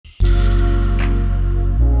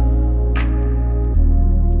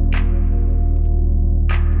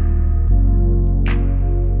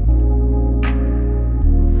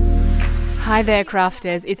Hi there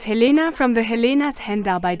crafters, it's Helena from the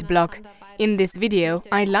HelenasHandarbeit blog. In this video,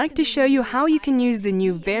 I'd like to show you how you can use the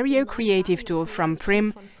new VARIO Creative Tool from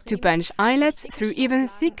Prym to punch eyelets through even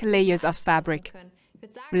thick layers of fabric.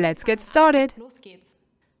 Let's get started!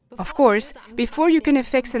 Of course, before you can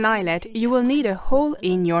affix an eyelet, you will need a hole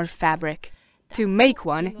in your fabric. To make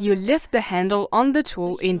one, you lift the handle on the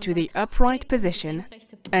tool into the upright position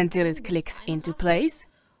until it clicks into place,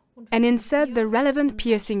 and insert the relevant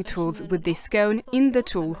piercing tools with this cone in the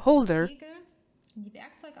tool holder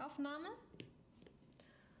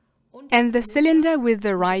and the cylinder with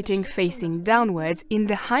the writing facing downwards in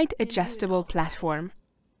the height adjustable platform.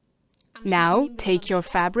 Now take your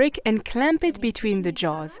fabric and clamp it between the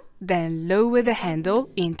jaws, then lower the handle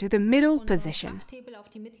into the middle position.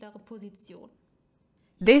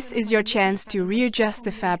 This is your chance to readjust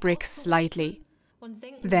the fabric slightly.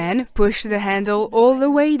 Then push the handle all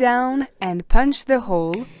the way down and punch the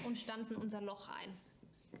hole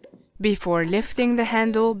before lifting the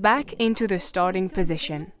handle back into the starting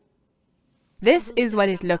position. This is what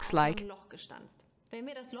it looks like.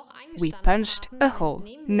 We punched a hole.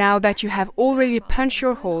 Now that you have already punched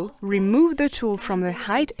your hole, remove the tool from the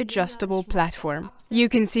height adjustable platform. You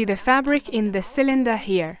can see the fabric in the cylinder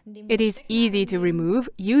here. It is easy to remove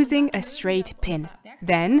using a straight pin.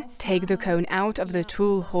 Then take the cone out of the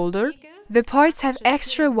tool holder. The parts have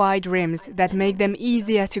extra wide rims that make them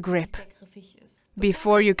easier to grip.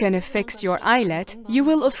 Before you can affix your eyelet, you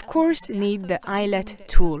will of course need the eyelet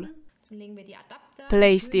tool.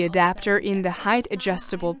 Place the adapter in the height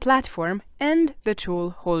adjustable platform and the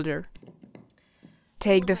tool holder.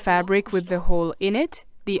 Take the fabric with the hole in it,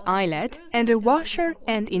 the eyelet and a washer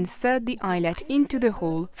and insert the eyelet into the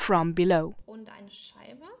hole from below.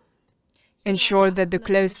 Ensure that the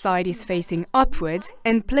closed side is facing upwards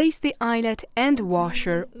and place the eyelet and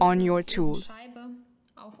washer on your tool.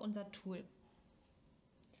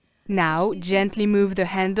 Now gently move the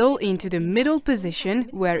handle into the middle position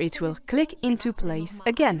where it will click into place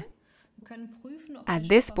again. At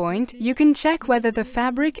this point, you can check whether the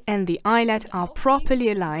fabric and the eyelet are properly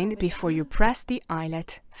aligned before you press the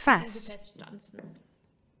eyelet fast.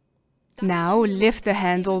 Now lift the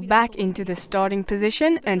handle back into the starting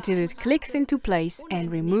position until it clicks into place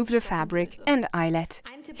and remove the fabric and eyelet.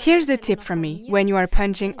 Here's a tip from me. When you are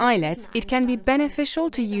punching eyelets, it can be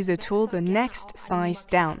beneficial to use a tool the next size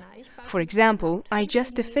down. For example, I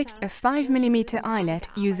just affixed a 5mm eyelet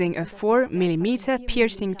using a 4mm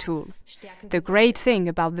piercing tool. The great thing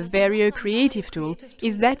about the VARIO Creative Tool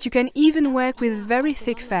is that you can even work with very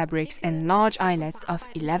thick fabrics and large eyelets of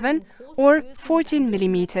 11 or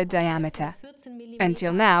 14mm diameter.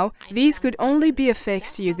 Until now, these could only be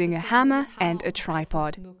affixed using a hammer and a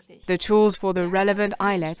tripod. The tools for the relevant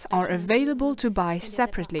eyelets are available to buy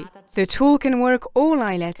separately. The tool can work all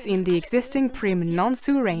eyelets in the existing Prym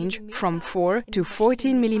non-sew range from 4 to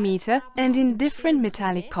 14mm and in different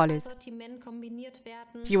metallic colors.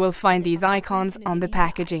 You will find these icons on the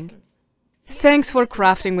packaging. Thanks for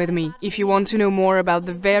crafting with me. If you want to know more about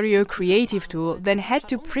the VARIO Creative Tool, then head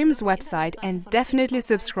to Prym's website and definitely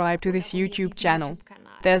subscribe to this YouTube channel.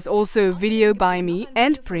 There's also a video by me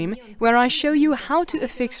and Prym where I show you how to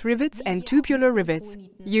affix rivets and tubular rivets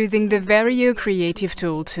using the VARIO Creative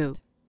Tool too.